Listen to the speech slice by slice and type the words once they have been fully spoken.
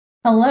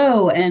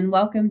Hello, and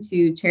welcome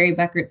to Cherry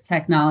Beckert's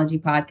Technology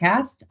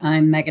Podcast.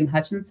 I'm Megan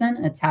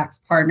Hutchinson, a tax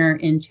partner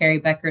in Cherry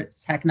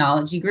Beckert's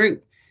Technology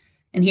Group.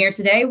 And here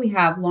today we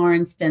have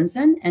Lauren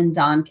Stinson and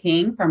Don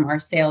King from our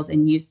Sales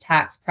and Use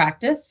Tax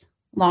Practice.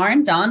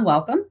 Lauren, Don,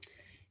 welcome.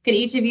 Could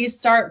each of you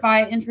start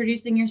by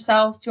introducing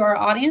yourselves to our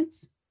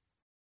audience?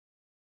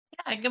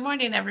 Yeah, good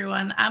morning,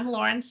 everyone. I'm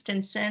Lauren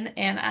Stinson,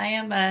 and I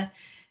am a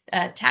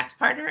tax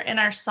partner in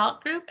our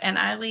SALT group, and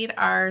I lead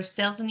our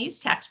Sales and Use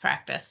Tax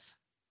Practice.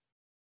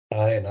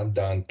 Hi, and I'm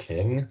Don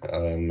King.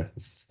 I'm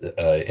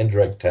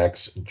Indirect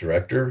Tax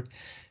Director,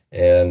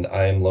 and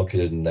I am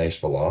located in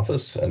Nashville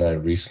office. And I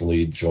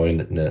recently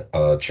joined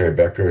Cherry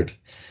Beckert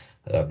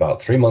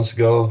about 3 months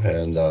ago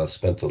and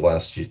spent the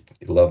last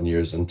 11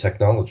 years in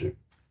technology.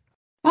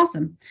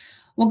 Awesome.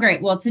 Well,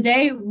 great. Well,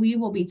 today we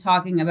will be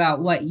talking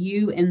about what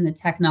you in the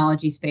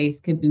technology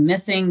space could be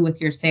missing with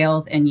your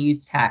sales and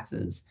use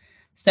taxes.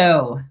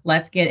 So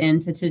let's get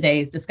into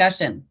today's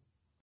discussion.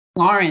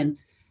 Lauren,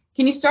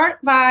 can you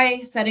start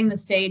by setting the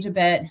stage a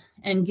bit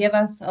and give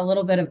us a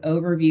little bit of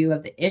overview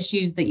of the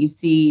issues that you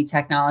see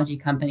technology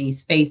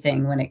companies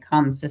facing when it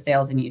comes to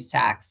sales and use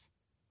tax?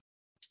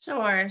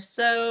 Sure.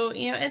 So,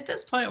 at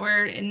this point,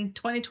 we're in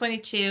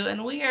 2022,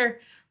 and we are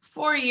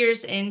 4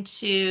 years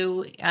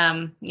into,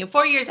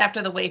 4 years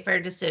after the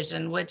Wayfair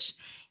decision, which,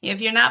 if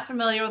you're not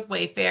familiar with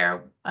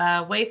Wayfair,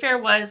 Wayfair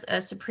was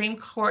a Supreme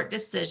Court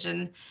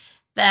decision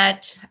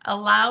that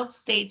allowed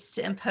states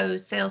to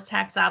impose sales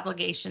tax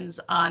obligations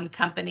on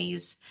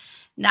companies,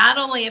 not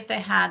only if they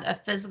had a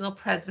physical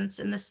presence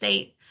in the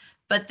state,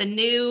 but the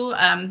new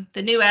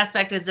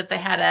aspect is if they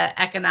had an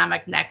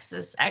economic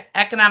nexus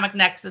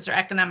or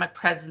economic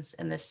presence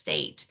in the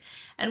state.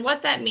 And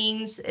what that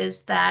means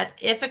is that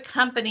if a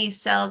company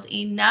sells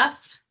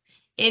enough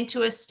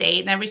into a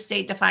state, and every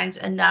state defines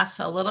enough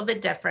a little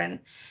bit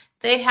different,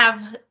 they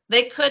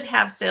could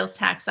have sales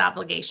tax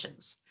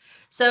obligations.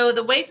 So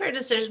the Wayfair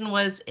decision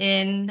was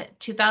in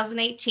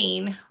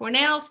 2018. We're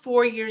now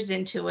 4 years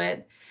into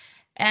it.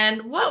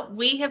 And what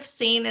we have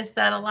seen is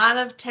that a lot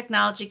of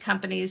technology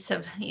companies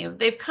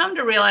they've come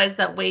to realize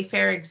that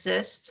Wayfair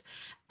exists,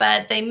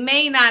 but they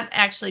may not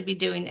actually be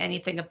doing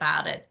anything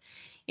about it.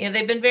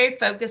 They've been very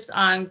focused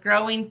on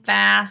growing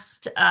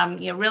fast,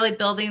 really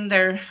building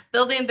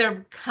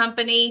their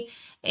company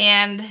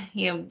and,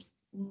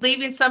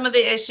 leaving some of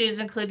the issues,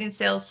 including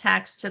sales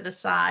tax, to the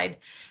side.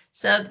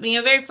 So,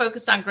 very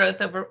focused on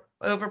growth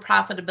over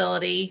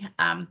profitability.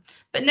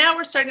 But now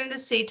we're starting to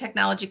see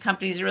technology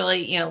companies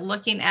really,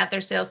 looking at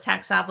their sales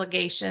tax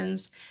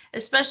obligations,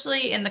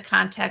 especially in the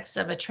context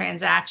of a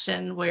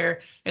transaction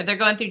where they're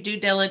going through due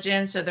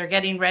diligence or they're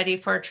getting ready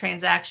for a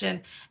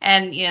transaction.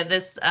 And,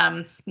 this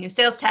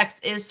sales tax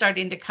is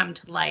starting to come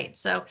to light.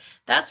 So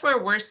that's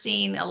where we're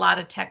seeing a lot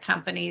of tech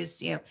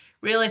companies,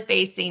 really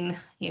facing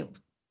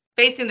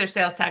their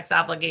sales tax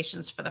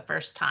obligations for the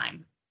first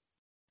time.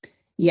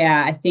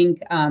 Yeah, I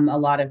think a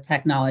lot of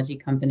technology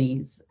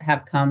companies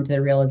have come to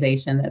the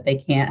realization that they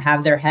can't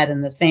have their head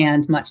in the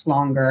sand much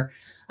longer,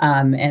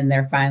 and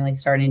they're finally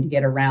starting to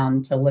get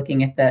around to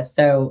looking at this.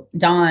 So,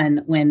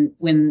 Don,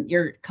 when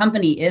your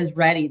company is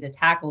ready to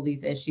tackle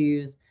these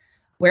issues,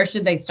 where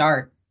should they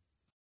start?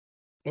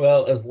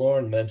 Well, as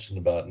Lauren mentioned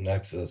about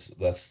Nexus,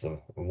 that's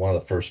one of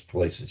the first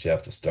places you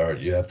have to start.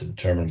 You have to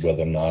determine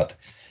whether or not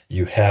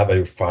you have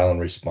a filing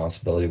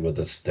responsibility with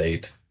the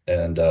state.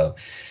 And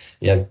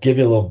give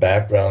you a little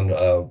background.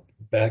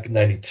 Back in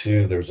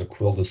 '92, there was a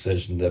Quill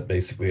decision that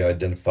basically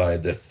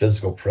identified that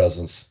physical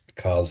presence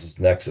causes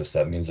nexus.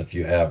 That means if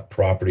you have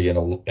property in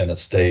a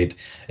state,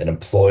 an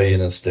employee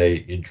in a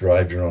state, you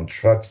drive your own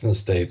trucks in the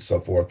state,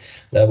 so forth,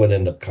 that would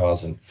end up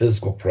causing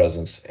physical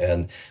presence.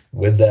 And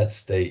with that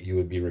state, you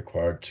would be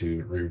required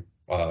to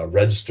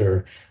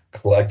register,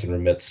 collect, and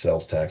remit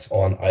sales tax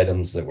on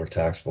items that were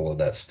taxable in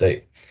that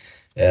state.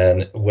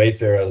 And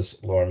Wayfair, as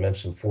Lauren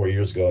mentioned, 4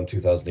 years ago in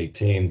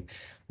 2018,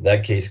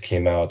 that case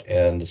came out,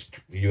 and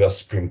the U.S.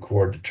 Supreme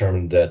Court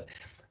determined that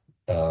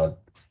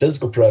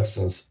physical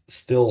presence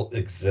still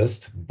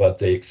exists, but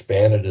they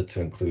expanded it to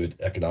include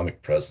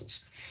economic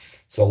presence.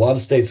 So a lot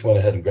of states went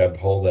ahead and grabbed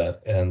hold of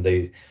that, and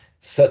they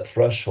set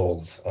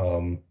thresholds.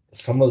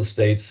 Some of the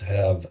states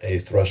have a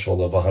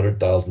threshold of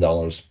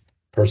 $100,000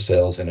 per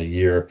sales in a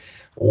year,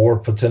 or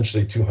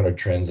potentially 200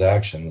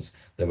 transactions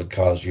that would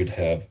cause you to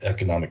have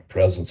economic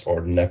presence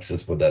or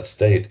nexus with that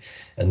state,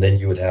 and then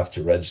you would have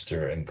to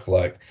register and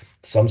collect.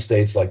 Some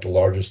states, like the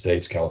larger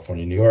states,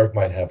 California, New York,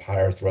 might have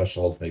higher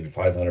thresholds, maybe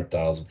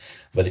 500,000,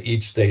 but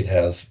each state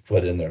has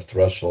put in their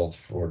thresholds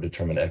for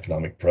determined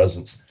economic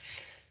presence.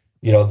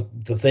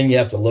 The thing you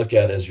have to look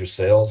at is your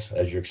sales.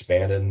 As you're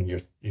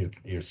expanding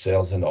your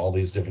sales into all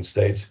these different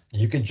states,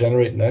 you could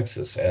generate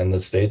nexus, and the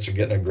states are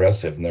getting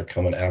aggressive and they're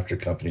coming after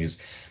companies,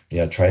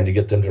 trying to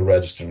get them to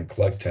register and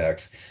collect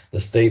tax. The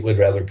state would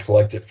rather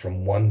collect it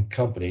from one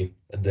company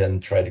than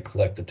try to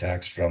collect the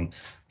tax from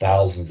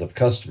thousands of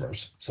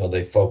customers. So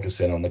they focus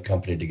in on the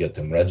company to get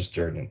them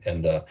registered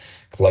and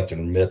collect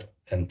and remit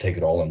and take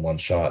it all in one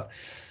shot.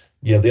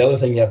 The other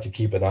thing you have to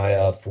keep an eye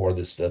out for,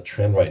 this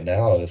trend right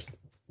now, is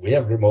we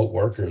have remote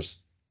workers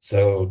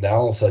So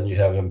now all of a sudden you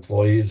have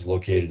employees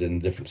located in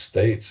different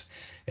states,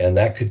 and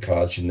that could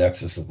cause you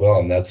nexus as well.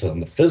 And that's on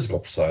the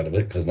physical side of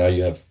it, because now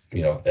you have,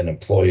 an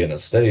employee in a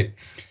state.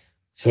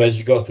 So as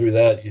you go through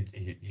that,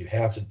 you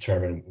have to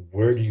determine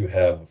where do you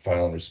have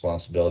filing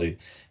responsibility,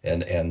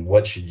 and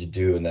what should you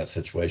do in that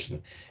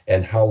situation,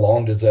 and how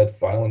long does that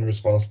filing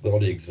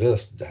responsibility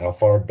exist? How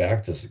far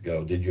back does it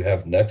go? Did you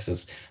have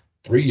nexus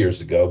 3 years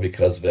ago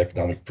because of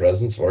economic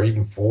presence, or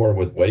even 4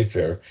 with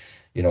Wayfair,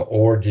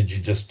 or did you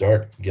just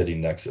start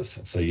getting nexus?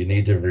 So you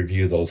need to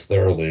review those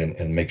thoroughly,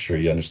 and make sure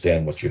you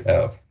understand what you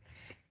have.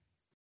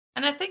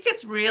 And I think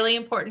it's really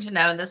important to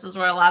know, and this is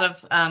where a lot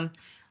of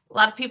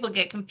people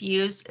get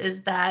confused,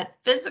 is that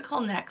physical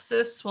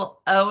nexus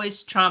will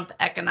always trump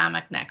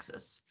economic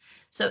nexus.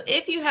 So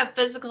if you have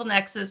physical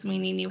nexus,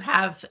 meaning you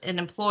have an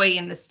employee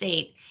in the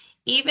state,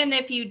 even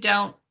if you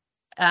don't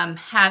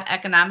have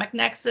economic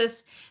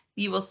nexus,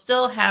 you will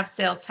still have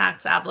sales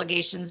tax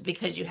obligations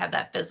because you have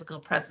that physical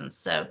presence.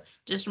 So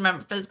just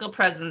remember, physical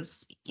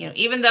presence,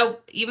 even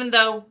though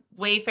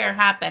Wayfair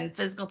happened,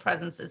 physical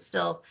presence is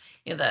still,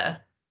 the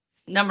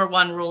number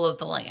one rule of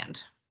the land.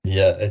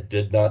 Yeah, it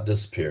did not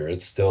disappear.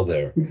 It's still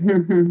there.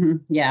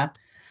 Yeah.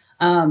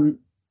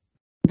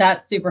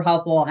 That's super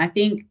helpful. I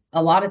think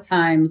a lot of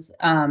times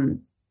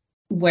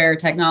where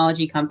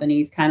technology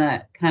companies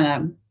kind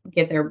of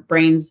get their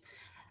brains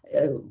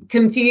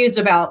confused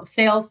about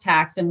sales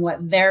tax and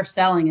what they're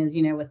selling is,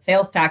 with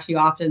sales tax, you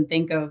often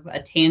think of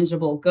a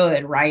tangible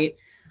good, right?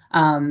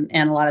 And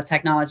a lot of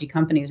technology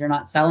companies are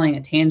not selling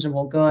a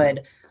tangible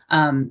good.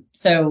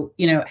 So,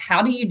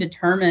 how do you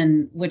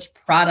determine which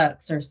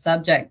products are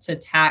subject to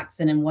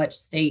tax and in which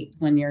state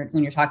when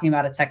you're talking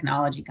about a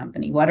technology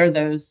company? What are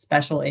those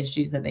special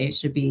issues that they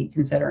should be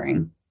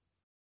considering?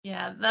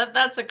 Yeah,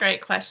 that's a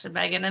great question,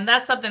 Megan. And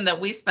that's something that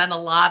we spend a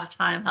lot of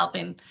time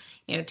helping,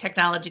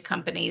 technology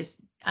companies,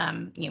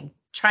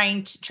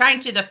 trying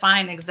to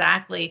define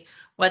exactly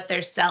what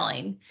they're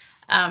selling.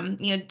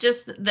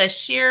 Just the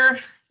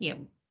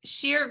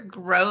sheer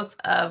growth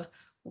of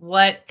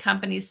what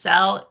companies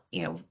sell,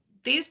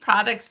 these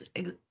products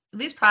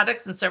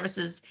and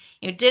services,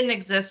 didn't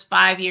exist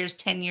 5 years,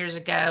 10 years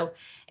ago,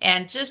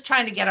 and just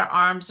trying to get our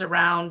arms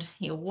around,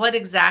 what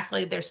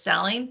exactly they're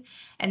selling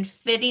and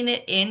fitting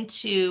it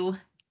into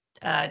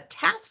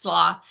tax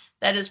law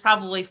that is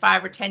probably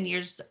 5 or 10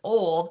 years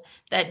old,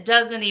 that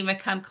doesn't even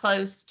come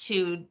close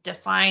to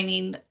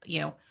defining,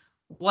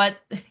 what,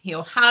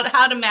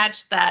 how to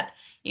match that,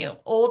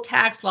 old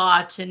tax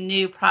law to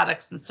new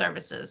products and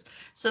services.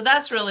 So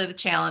that's really the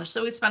challenge.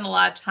 So we spend a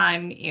lot of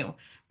time,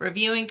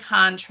 reviewing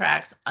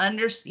contracts.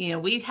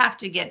 We have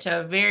to get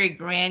to a very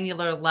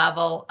granular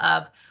level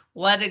of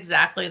what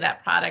exactly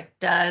that product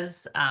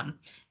does,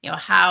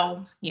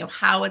 how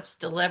it's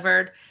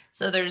delivered.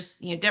 So there's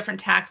different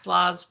tax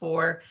laws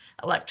for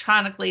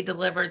electronically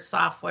delivered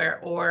software,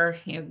 or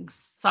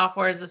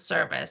software as a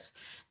service.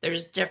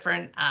 There's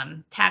different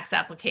tax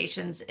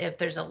applications if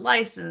there's a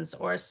license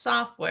or a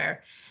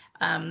software.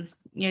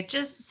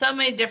 Just so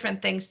many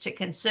different things to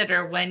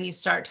consider when you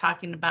start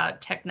talking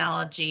about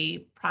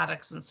technology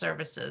products and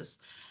services.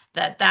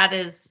 That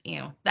is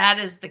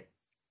the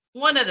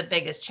one of the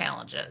biggest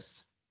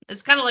challenges.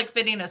 It's kind of like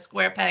fitting a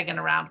square peg in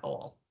a round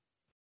hole.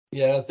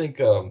 Yeah, I think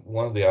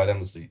one of the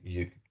items that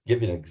you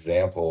give you an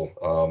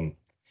example,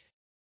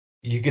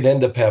 you could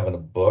end up having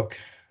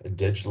a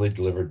digitally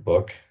delivered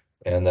book,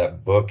 and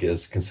that book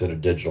is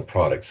considered digital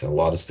products. And a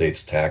lot of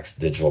states tax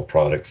digital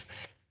products,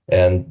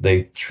 and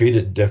they treat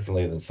it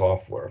differently than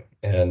software.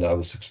 And I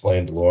was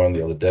explaining to Lauren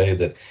the other day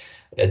that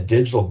a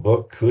digital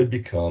book could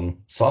become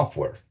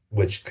software,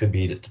 which could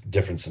be the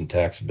difference in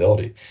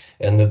taxability.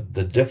 And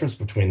the difference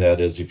between that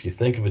is, if you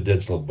think of a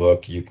digital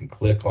book, you can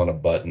click on a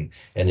button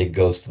and it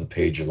goes to the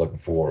page you're looking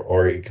for,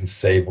 or you can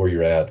save where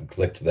you're at and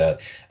click to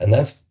that. And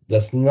that's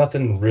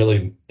nothing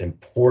really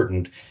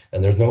important,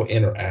 and there's no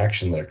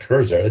interaction that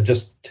occurs there. It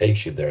just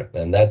takes you there,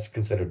 and that's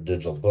considered a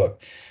digital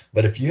book.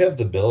 But if you have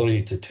the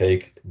ability to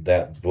take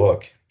that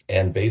book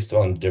and, based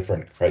on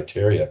different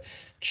criteria,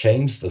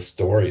 change the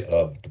story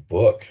of the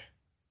book,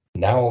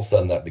 now all of a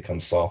sudden that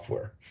becomes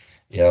software.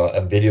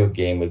 A video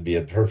game would be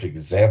a perfect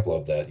example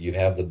of that. You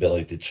have the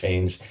ability to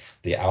change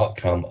the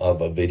outcome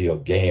of a video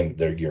game.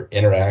 You're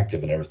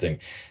interactive and everything.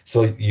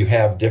 So you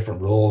have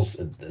different rules,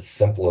 as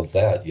simple as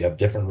that. You have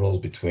different rules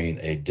between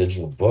a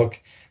digital book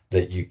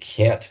that you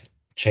can't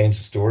change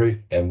the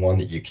story and one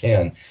that you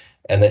can,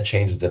 and that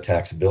changes the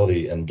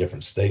taxability in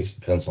different states,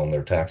 depends on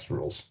their tax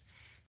rules.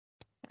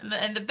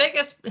 And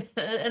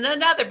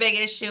another big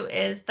issue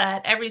is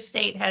that every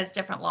state has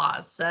different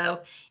laws.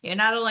 So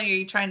not only are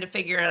you trying to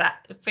figure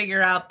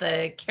out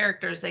the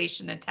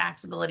characterization and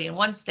taxability in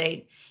one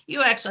state,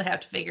 you actually have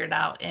to figure it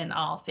out in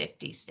all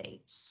 50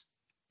 states.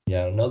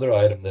 Yeah, another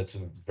item that's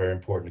very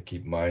important to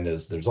keep in mind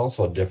is there's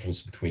also a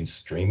difference between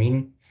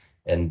streaming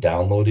and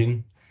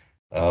downloading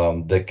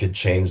that could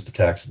change the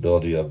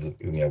taxability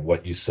of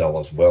what you sell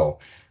as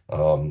well.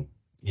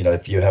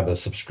 If you have a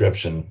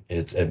subscription,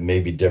 it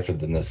may be different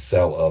than the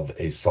sell of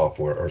a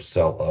software or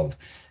sell of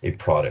a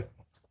product.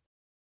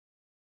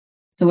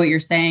 So what you're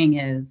saying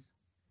is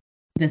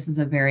this is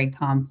a very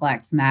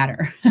complex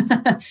matter.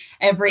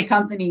 Every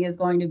company is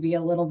going to be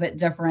a little bit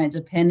different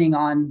depending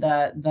on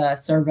the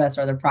service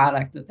or the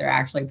product that they're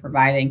actually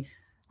providing,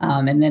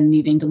 and then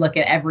needing to look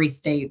at every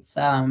state's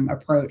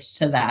approach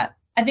to that.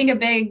 I think a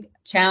big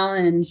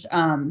challenge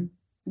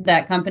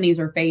that companies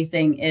are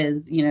facing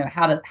is,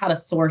 how to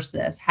source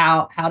this.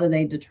 How do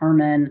they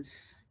determine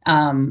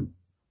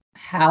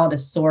how to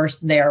source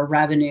their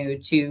revenue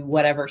to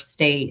whatever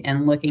state,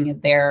 and looking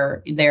at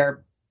their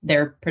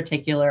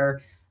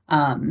particular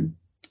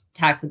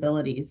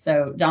taxabilities.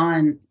 So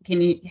Don,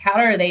 how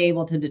are they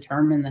able to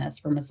determine this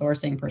from a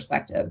sourcing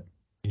perspective?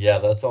 Yeah,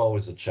 that's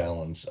always a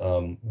challenge.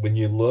 When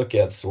you look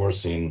at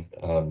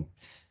sourcing,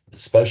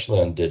 especially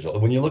on digital,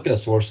 when you look at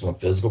sourcing of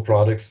physical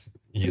products,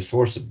 you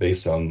source it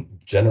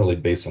generally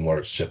based on where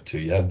it's shipped to.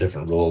 You have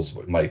different rules,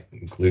 it might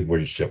include where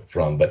you ship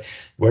from, but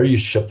where you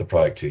ship the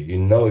product to, you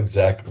know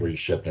exactly where you're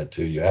shipping it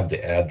to. You have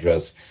the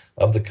address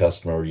of the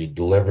customer, you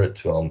deliver it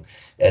to them,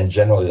 and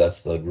generally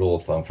that's the rule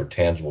of thumb for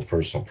tangible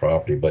personal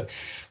property. But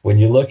when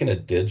you're looking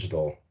at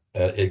digital,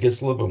 it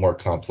gets a little bit more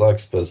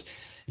complex, because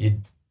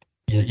you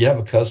have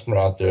a customer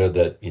out there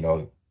that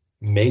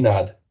may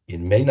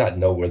not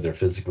know where they're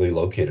physically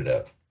located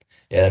at.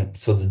 And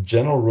so the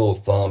general rule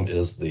of thumb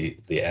is the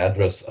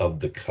address of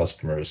the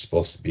customer is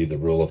supposed to be the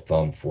rule of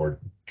thumb for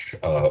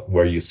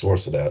where you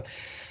source it at.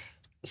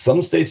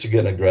 Some states are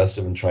getting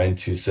aggressive and trying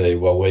to say,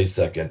 well, wait a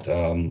second,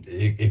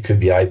 it could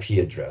be IP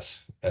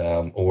address,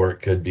 or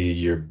it could be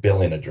your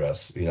billing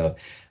address,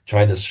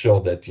 trying to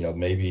show that,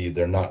 maybe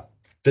they're not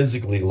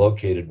physically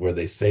located where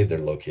they say they're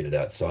located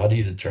at. So how do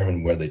you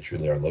determine where they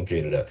truly are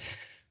located at?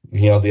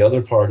 The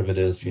other part of it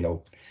is,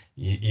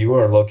 you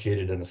are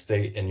located in a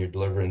state and you're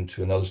delivering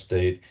to another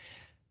state.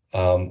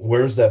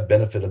 Where's that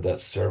benefit of that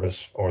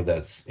service, or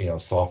that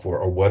software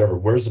or whatever?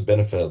 Where's the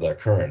benefit of that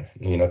occurring?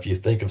 If you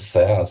think of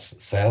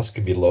SaaS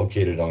could be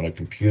located on a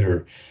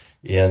computer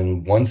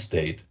in one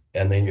state,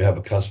 and then you have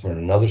a customer in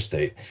another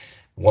state.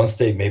 One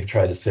state may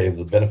try to say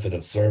the benefit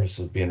of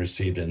services being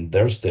received in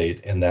their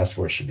state, and that's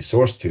where it should be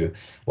sourced to,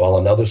 while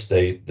another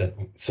state that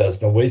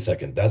says, no, wait a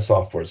second, that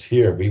software is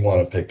here. We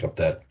want to pick up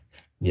that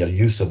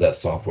use of that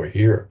software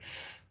here.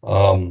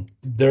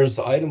 There's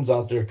items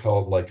out there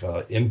called like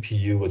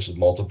MPU, which is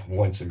multiple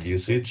points of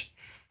usage.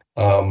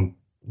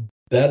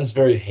 That is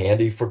very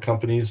handy for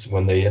companies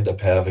when they end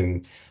up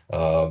having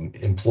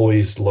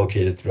employees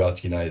located throughout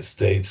the United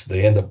States.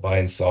 They end up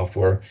buying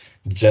software.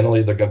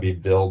 Generally, they're going to be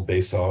billed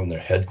based on their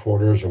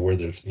headquarters or where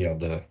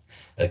the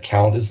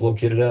account is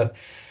located at.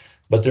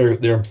 But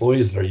their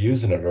employees that are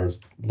using it are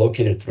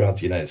located throughout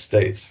the United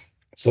States.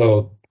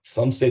 So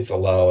some states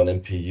allow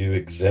an MPU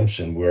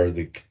exemption where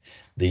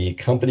the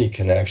company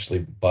can actually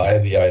buy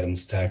the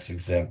items tax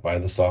exempt, buy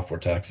the software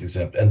tax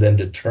exempt, and then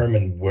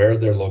determine where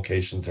their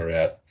locations are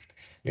at,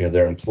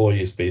 their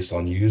employees based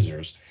on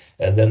users.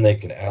 And then they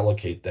can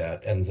allocate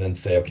that and then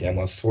say, okay, I'm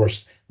going to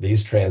source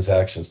these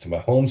transactions to my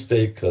home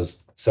state because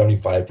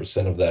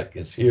 75% of that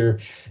is here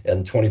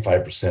and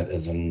 25%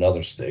 is in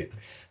another state.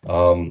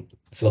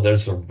 So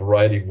there's a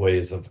variety of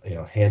ways of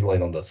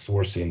handling on the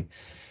sourcing.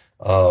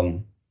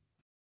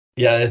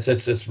 Yeah,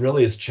 it's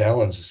really a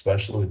challenge,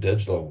 especially with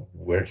digital.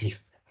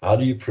 How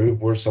do you prove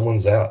where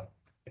someone's at?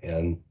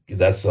 And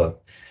that's a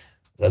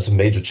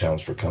major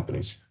challenge for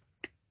companies.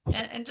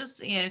 And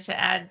just to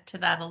add to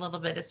that a little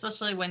bit,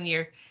 especially when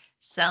you're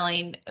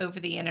selling over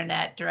the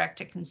internet direct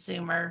to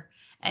consumer,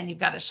 and you've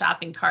got a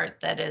shopping cart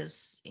that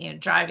is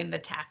driving the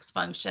tax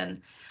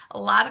function.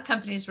 A lot of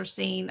companies we're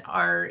seeing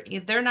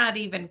they're not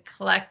even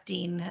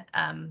collecting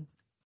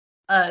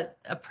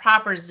a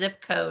proper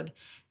zip code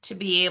to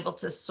be able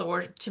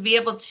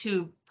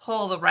to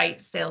pull the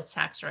right sales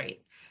tax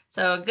rate.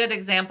 So a good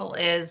example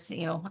is,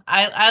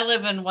 I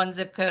live in one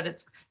zip code,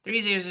 it's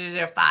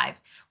 30005.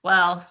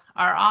 Well,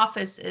 our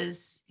office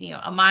is,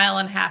 a mile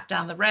and a half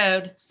down the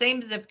road,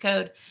 same zip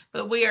code,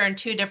 but we are in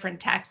two different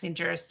taxing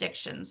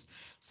jurisdictions.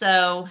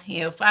 So,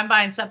 if I'm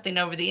buying something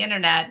over the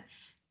internet,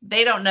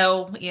 they don't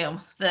know,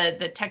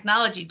 the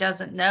technology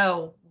doesn't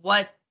know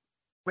what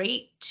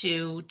rate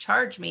to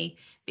charge me,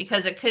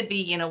 because it could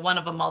be, one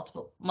of a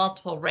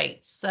multiple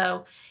rates.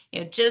 So,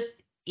 just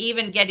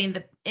even getting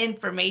the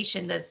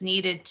information that's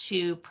needed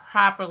to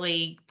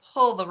properly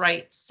pull the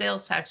right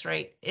sales tax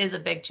rate is a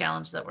big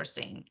challenge that we're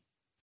seeing.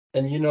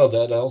 And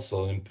that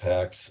also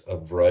impacts a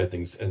variety of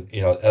things. And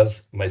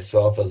as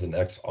myself, as an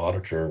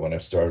ex-auditor, when I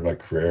started my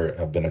career,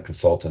 I've been a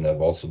consultant.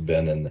 I've also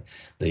been in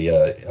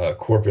the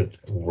corporate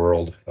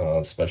world,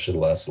 especially the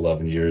last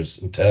 11 years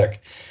in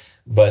tech.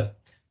 But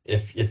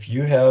if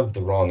you have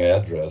the wrong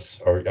address,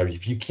 or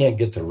if you can't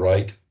get the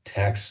right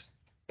tax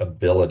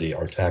ability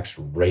or tax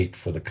rate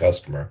for the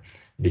customer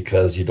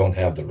because you don't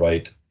have the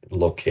right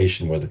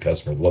location where the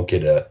customer is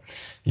located at,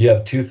 you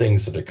have two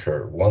things that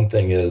occur. One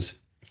thing is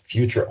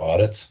future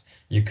audits.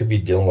 You could be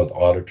dealing with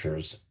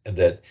auditors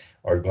that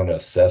are going to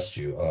assess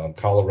you.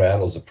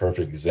 Colorado is a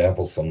perfect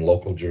example. Some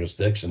local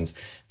jurisdictions,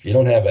 if you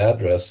don't have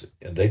address,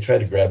 they try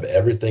to grab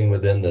everything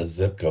within the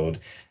zip code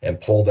and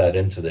pull that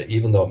into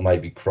even though it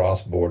might be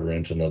cross-border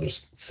into another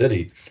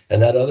city,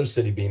 and that other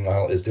city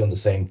meanwhile is doing the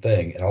same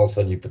thing, and all of a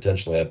sudden you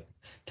potentially have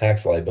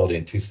tax liability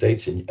in two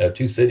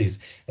cities,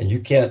 and you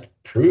can't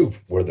prove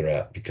where they're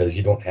at because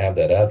you don't have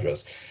that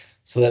address.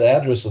 So that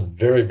address is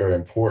very, very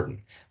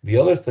important. The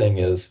other thing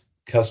is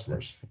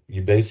customers.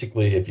 You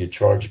basically, if you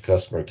charge a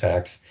customer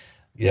tax,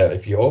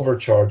 if you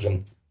overcharge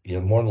them,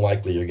 more than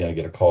likely you're going to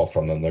get a call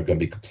from them. They're going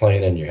to be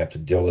complaining. You have to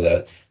deal with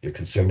that. Your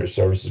consumer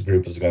services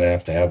group is going to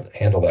have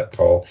handle that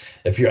call.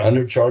 If you're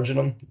undercharging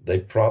them, they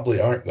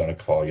probably aren't going to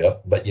call you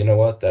up. But you know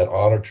what? That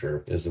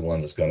auditor is the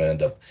one that's going to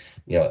end up,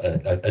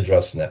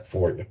 addressing that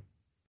for you.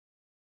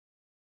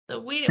 So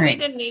we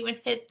didn't even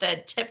hit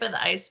the tip of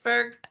the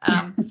iceberg,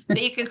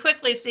 but you can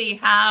quickly see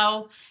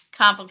how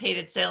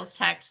complicated sales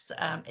tax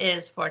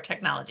is for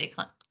technology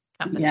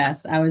companies.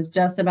 Yes, I was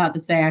just about to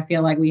say, I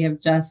feel like we have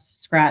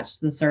just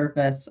scratched the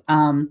surface.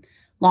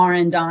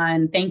 Lauren,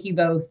 Don, thank you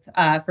both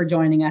for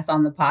joining us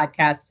on the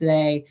podcast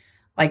today.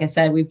 Like I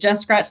said, we've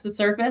just scratched the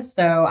surface,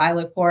 so I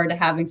look forward to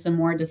having some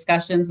more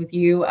discussions with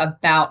you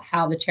about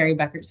how the Cherry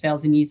Bekaert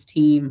sales and use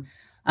team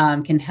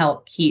can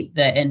help keep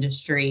the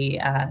industry,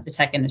 the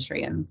tech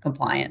industry, in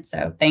compliance.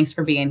 So thanks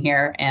for being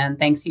here, and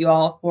thanks to you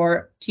all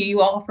for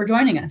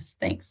joining us.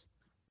 Thanks.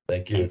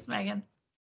 Thank you. Thanks, Megan.